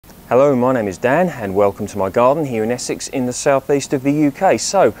Hello, my name is Dan and welcome to my garden here in Essex in the southeast of the UK.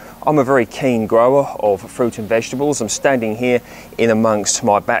 So I'm a very keen grower of fruit and vegetables. I'm standing here in amongst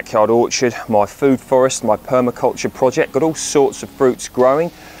my backyard orchard, my food forest, my permaculture project. Got all sorts of fruits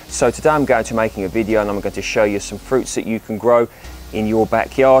growing. So today I'm going to be making a video and I'm going to show you some fruits that you can grow in your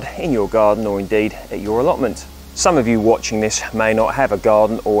backyard, in your garden, or indeed at your allotment. Some of you watching this may not have a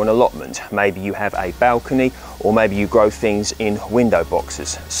garden or an allotment. Maybe you have a balcony, or maybe you grow things in window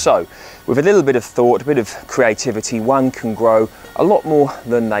boxes. So with a little bit of thought, a bit of creativity, one can grow a lot more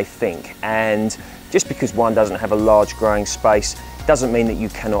than they think. And just because one doesn't have a large growing space doesn't mean that you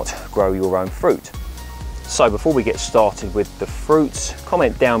cannot grow your own fruit. So before we get started with the fruits,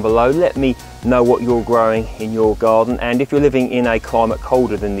 comment down below, let me know what you're growing in your garden, and if you're living in a climate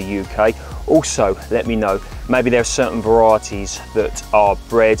colder than the UK, also let me know. Maybe there are certain varieties that are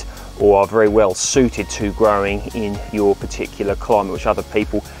bred or are very well suited to growing in your particular climate, which other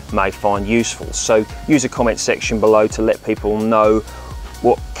people may find useful. So use a comment section below to let people know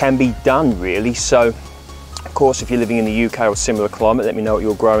what can be done really. So of course, if you're living in the UK or similar climate, let me know what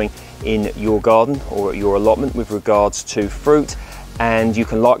you're growing in your garden or at your allotment with regards to fruit. And you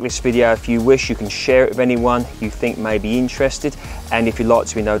can like this video if you wish. You can share it with anyone you think may be interested, and if you'd like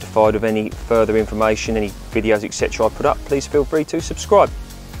to be notified of any further information, any videos etc. I put up, please feel free to subscribe.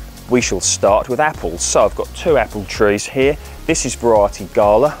 We shall start with apples. So I've got two apple trees here. This is variety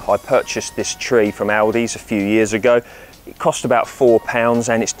Gala. I purchased this tree from Aldi's a few years ago. It cost about £4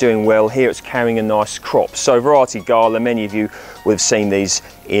 and it's doing well here. It's carrying a nice crop. So variety Gala, many of you would have seen these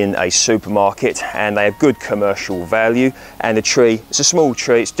in a supermarket, and they have good commercial value. And the tree, it's a small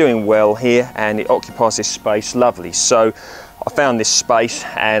tree, it's doing well here and it occupies this space lovely. So I found this space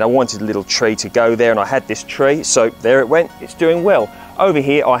and I wanted a little tree to go there, and I had this tree, so there it went. It's doing well. Over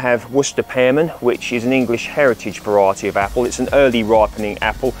here I have Worcester Pearman, which is an English heritage variety of apple. It's an early ripening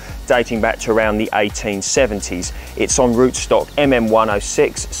apple dating back to around the 1870s. It's on rootstock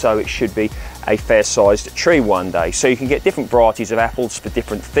MM106, so it should be a fair-sized tree one day. So you can get different varieties of apples for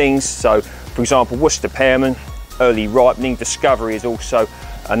different things. So for example, Worcester Pearman, early ripening. Discovery is also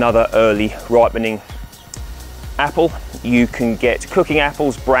another early ripening apple. You can get cooking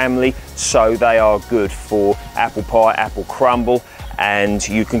apples, Bramley, so they are good for apple pie, apple crumble. And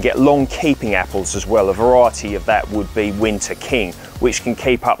you can get long keeping apples as well. A variety of that would be Winter King, which can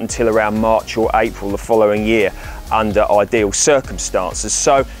keep up until around March or April the following year under ideal circumstances.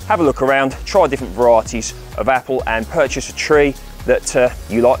 So have a look around, try different varieties of apple and purchase a tree that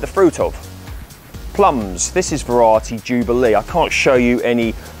you like the fruit of. Plums. This is variety Jubilee. I can't show you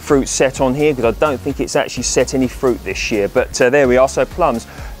any fruit set on here because I don't think it's actually set any fruit this year, but there we are. So plums,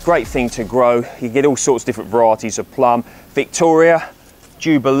 great thing to grow. You get all sorts of different varieties of plum. Victoria,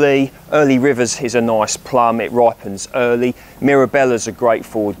 Jubilee, Early Rivers is a nice plum, it ripens early. Mirabella's are great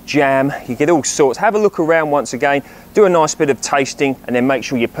for jam. You get all sorts. Have a look around once again, do a nice bit of tasting, and then make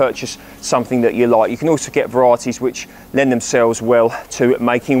sure you purchase something that you like. You can also get varieties which lend themselves well to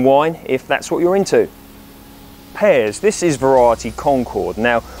making wine if that's what you're into. Pears. This is variety Concord.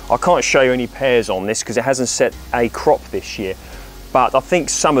 Now I can't show you any pears on this because it hasn't set a crop this year, but I think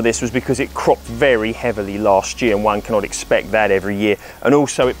some of this was because it cropped very heavily last year, and one cannot expect that every year. And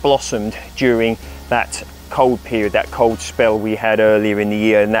also it blossomed during that cold period, that cold spell we had earlier in the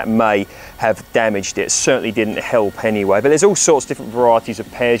year, and that may have damaged it. Certainly didn't help anyway. But there's all sorts of different varieties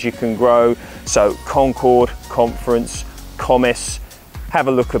of pears you can grow. So Concord, Conference, Commerce. Have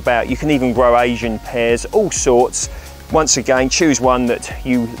a look about. You can even grow Asian pears, all sorts. Once again, choose one that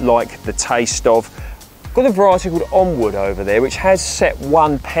you like the taste of. Got a variety called Onward over there, which has set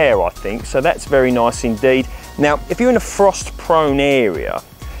one pear, I think, so that's very nice indeed. Now, if you're in a frost-prone area,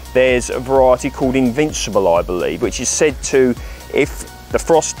 there's a variety called Invincible, I believe, which is said to, if the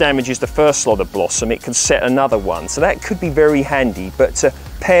frost damages the first lot of blossom, it can set another one. So that could be very handy, but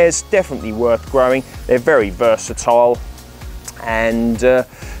pears definitely worth growing. They're very versatile, and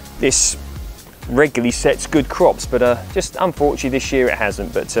this regularly sets good crops, but just unfortunately this year it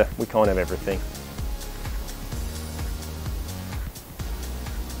hasn't, but we can't have everything.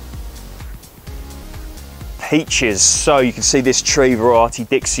 Peaches. So you can see this tree variety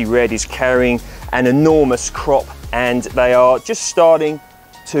Dixie Red is carrying an enormous crop, and they are just starting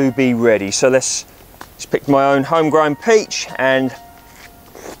to be ready. So let's just pick my own homegrown peach, and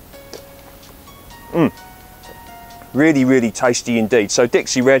really tasty indeed. So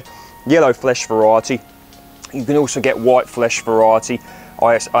Dixie Red, yellow flesh variety. You can also get white flesh variety.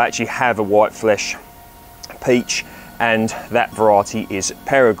 I actually have a white flesh peach, and that variety is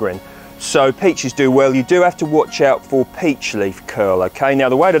Peregrine. So peaches do well. You do have to watch out for peach leaf curl, okay? Now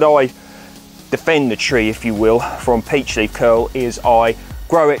the way that I defend the tree, if you will, from peach leaf curl is I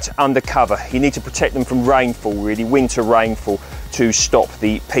grow it under cover. You need to protect them from rainfall, really, winter rainfall, to stop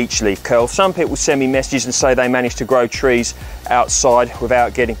the peach leaf curl. Some people send me messages and say they managed to grow trees outside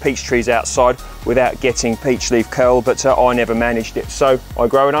without getting peach trees outside without getting peach leaf curl, but I never managed it, so I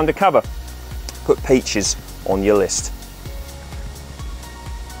grow it under cover. Put peaches on your list.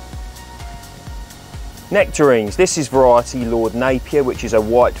 Nectarines. This is variety Lord Napier, which is a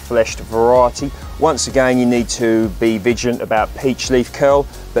white-fleshed variety. Once again, you need to be vigilant about peach leaf curl,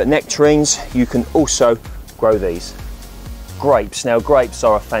 but nectarines, you can also grow these. Grapes. Now, grapes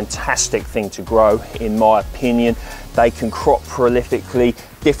are a fantastic thing to grow, in my opinion. They can crop prolifically,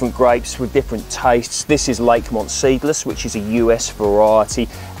 different grapes with different tastes. This is Lakemont Seedless, which is a US variety,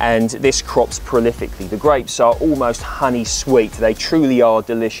 and this crops prolifically. The grapes are almost honey sweet. They truly are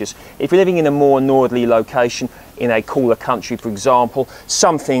delicious. If you're living in a more northerly location, in a cooler country, for example,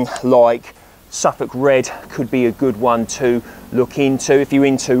 something like Suffolk Red could be a good one to look into. If you're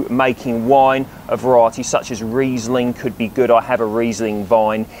into making wine, a variety such as Riesling could be good. I have a Riesling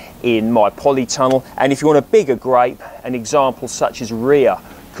vine in my polytunnel. And if you want a bigger grape, an example such as Rhea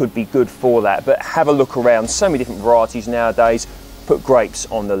could be good for that. But have a look around, so many different varieties nowadays. Put grapes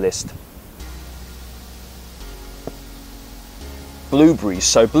on the list. Blueberries.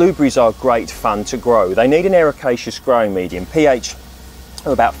 So blueberries are great fun to grow. They need an ericaceous growing medium, pH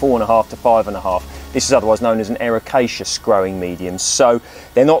of about 4.5 to 5.5. This is otherwise known as an ericaceous growing medium. So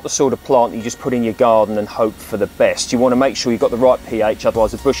they're not the sort of plant you just put in your garden and hope for the best. You want to make sure you've got the right pH,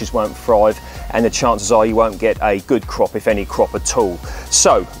 otherwise the bushes won't thrive and the chances are you won't get a good crop, if any crop at all.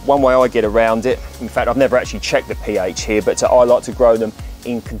 So one way I get around it, in fact I've never actually checked the pH here, but I like to grow them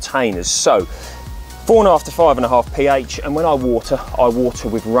in containers. So 4.5 to 5.5 pH, and when I water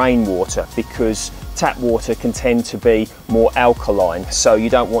with rainwater because tap water can tend to be more alkaline, so you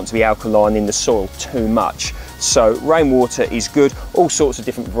don't want to be alkaline in the soil too much. So rainwater is good. All sorts of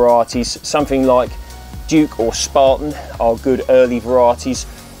different varieties, something like Duke or Spartan are good early varieties.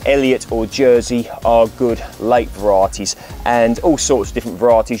 Elliott or Jersey are good late varieties, and all sorts of different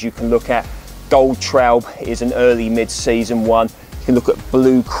varieties you can look at. Goldtraub is an early mid-season one. You can look at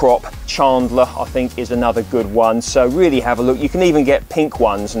Blue Crop. Chandler, I think, is another good one. So really have a look. You can even get pink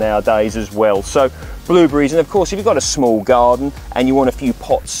ones nowadays as well. So blueberries, and of course, if you've got a small garden and you want a few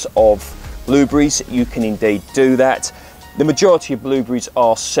pots of blueberries, you can indeed do that. The majority of blueberries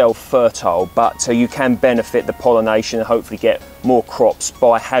are self-fertile, but you can benefit the pollination and hopefully get more crops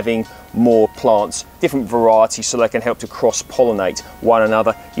by having more plants, different varieties, so they can help to cross-pollinate one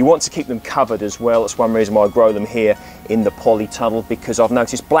another. You want to keep them covered as well. That's one reason why I grow them here in the polytunnel, because I've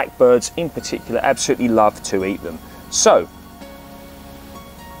noticed blackbirds in particular absolutely love to eat them. So,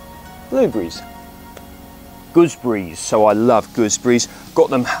 blueberries. Gooseberries, so I love gooseberries. Got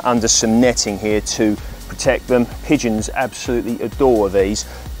them under some netting here to protect them. Pigeons absolutely adore these.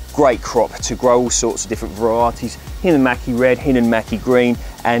 Great crop to grow all sorts of different varieties. Hinnon-Mackie Red, Hinnon-Mackie Green,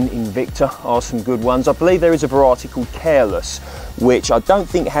 and Invicta are some good ones. I believe there is a variety called Careless, which I don't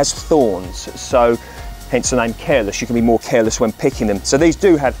think has thorns, so hence the name Careless. You can be more careless when picking them. So these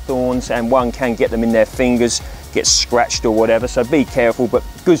do have thorns, and one can get them in their fingers, get scratched or whatever, so be careful. But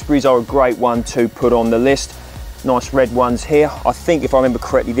gooseberries are a great one to put on the list. Nice red ones here. I think, if I remember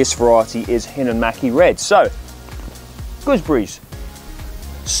correctly, this variety is Hinnon-Mackie Red. So, gooseberries.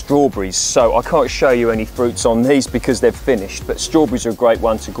 Strawberries. So I can't show you any fruits on these because they're finished, but strawberries are a great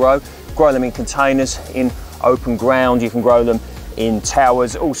one to grow. Grow them in containers, in open ground. You can grow them in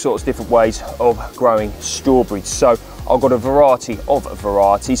towers, all sorts of different ways of growing strawberries. So I've got a variety of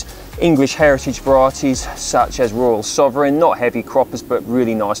varieties. English heritage varieties such as Royal Sovereign, not heavy croppers but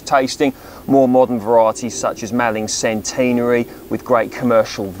really nice tasting. More modern varieties such as Malling Centenary with great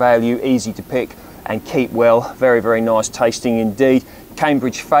commercial value, easy to pick and keep well, very, very nice tasting indeed.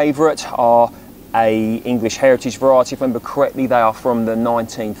 Cambridge Favourite are a English heritage variety, if I remember correctly. They are from the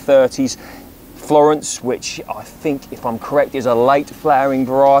 1930s. Florence, which I think, if I'm correct, is a late flowering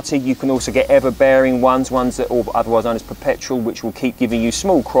variety. You can also get ever-bearing ones that are otherwise known as perpetual, which will keep giving you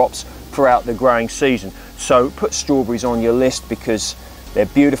small crops throughout the growing season. So put strawberries on your list because they're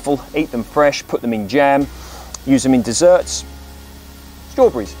beautiful. Eat them fresh, put them in jam, use them in desserts.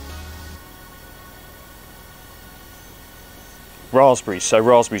 Strawberries. Raspberries. So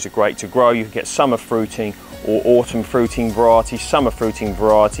raspberries are great to grow. You can get summer fruiting or autumn fruiting varieties. Summer fruiting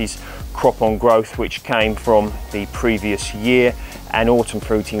varieties crop on growth, which came from the previous year, and autumn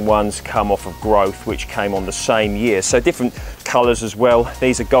fruiting ones come off of growth, which came on the same year. So different colours as well.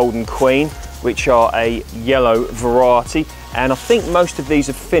 These are Golden Queen, which are a yellow variety, and I think most of these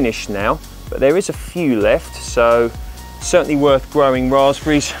are finished now, but there is a few left, so certainly worth growing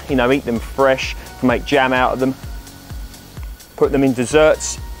raspberries. You know, eat them fresh, you can make jam out of them. put them in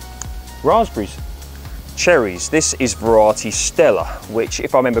desserts. Raspberries. Cherries. This is variety Stella, which,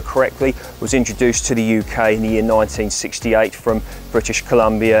 if I remember correctly, was introduced to the UK in the year 1968 from British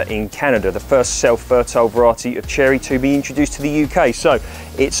Columbia in Canada, the first self-fertile variety of cherry to be introduced to the UK. So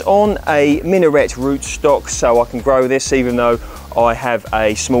it's on a minaret rootstock, so I can grow this even though I have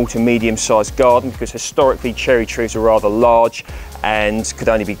a small to medium-sized garden, because historically cherry trees are rather large and could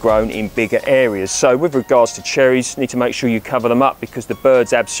only be grown in bigger areas. So with regards to cherries, you need to make sure you cover them up because the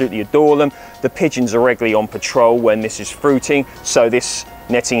birds absolutely adore them. The pigeons are regularly on patrol when this is fruiting, so this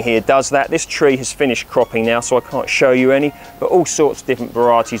netting here does that. This tree has finished cropping now, so I can't show you any, but all sorts of different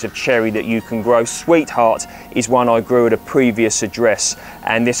varieties of cherry that you can grow. Sweetheart is one I grew at a previous address,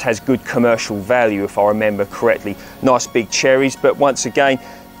 and this has good commercial value if I remember correctly. Nice big cherries, but once again,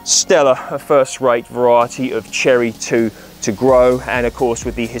 Stella, a first-rate variety of cherry to grow, and of course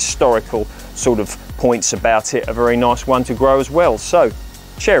with the historical sort of points about it, a very nice one to grow as well. So,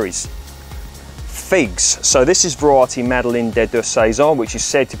 cherries. Figs. So this is variety Madeleine de Deux Saisons, which is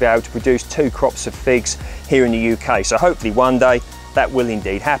said to be able to produce 2 crops of figs here in the UK. So hopefully one day that will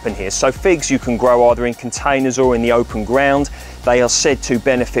indeed happen here. So figs you can grow either in containers or in the open ground. They are said to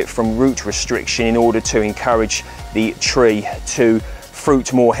benefit from root restriction in order to encourage the tree to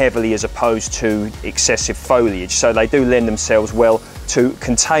fruit more heavily as opposed to excessive foliage. So they do lend themselves well to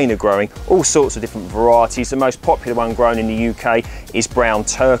container growing. All sorts of different varieties. The most popular one grown in the UK is brown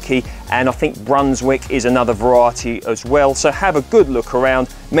turkey, and I think Brunswick is another variety as well. So have a good look around,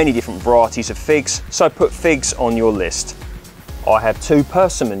 many different varieties of figs, so put figs on your list. I have 2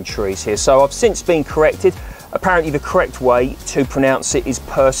 persimmon trees here, so I've since been corrected. Apparently the correct way to pronounce it is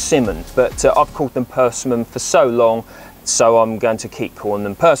persimmon, but I've called them persimmon for so long, so I'm going to keep calling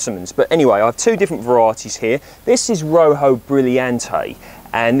them persimmons. But anyway, I have 2 different varieties here. This is Rojo Brilliante,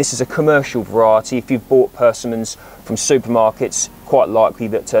 and this is a commercial variety. If you've bought persimmons from supermarkets, quite likely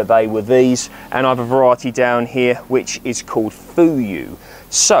that they were these. And I have a variety down here which is called Fuyu.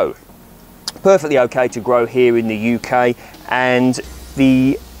 So, perfectly okay to grow here in the UK, and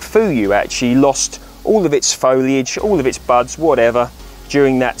the Fuyu actually lost all of its foliage, all of its buds, whatever,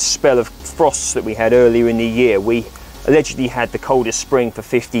 during that spell of frosts that we had earlier in the year. We allegedly had the coldest spring for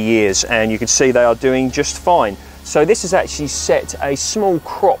 50 years, and you can see they are doing just fine. So this has actually set a small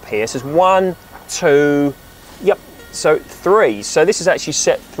crop here. It says 1, 2, yep, so 3. So this has actually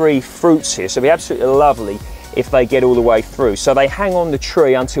set 3 fruits here. So it'll be absolutely lovely if they get all the way through. So they hang on the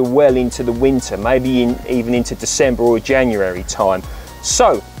tree until well into the winter, maybe even into December or January time.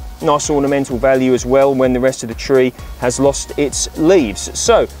 So nice ornamental value as well when the rest of the tree has lost its leaves.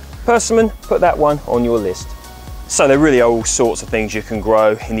 So persimmon, put that one on your list. So there really are all sorts of things you can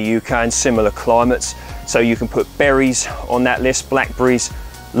grow in the UK in similar climates. So you can put berries on that list, blackberries,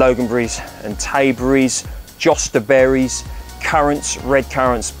 loganberries and tayberries, josterberries, currants, red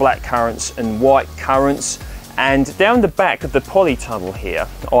currants, black currants and white currants. And down the back of the polytunnel here,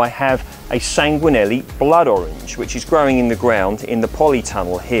 I have a sanguinelli blood orange, which is growing in the ground in the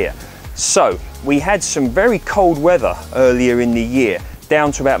polytunnel here. So we had some very cold weather earlier in the year, down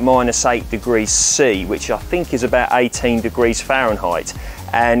to about -8 degrees C, which I think is about 18 degrees Fahrenheit.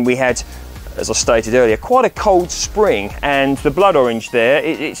 And we had, as I stated earlier, quite a cold spring, and the blood orange there,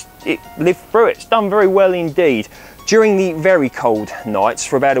 it lived through it. It's done very well indeed. During the very cold nights,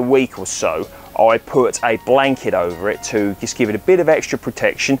 for about a week or so, I put a blanket over it to just give it a bit of extra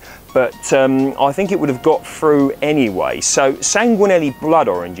protection, but I think it would have got through anyway. So sanguinelli blood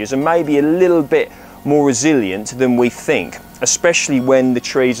oranges are maybe a little bit more resilient than we think, especially when the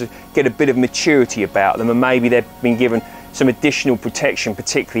trees get a bit of maturity about them and maybe they've been given some additional protection,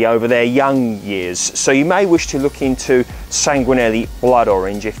 particularly over their young years. So you may wish to look into sanguinelli blood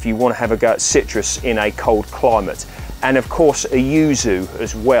orange if you want to have a go at citrus in a cold climate. And of course a yuzu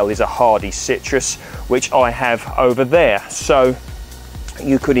as well is a hardy citrus, which I have over there. So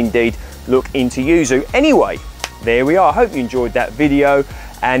you could indeed look into yuzu. Anyway, there we are. I hope you enjoyed that video.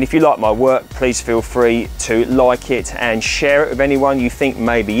 And if you like my work, please feel free to like it and share it with anyone you think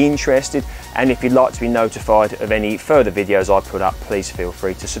may be interested. And if you'd like to be notified of any further videos I put up, please feel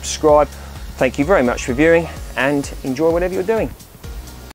free to subscribe. Thank you very much for viewing, and enjoy whatever you're doing.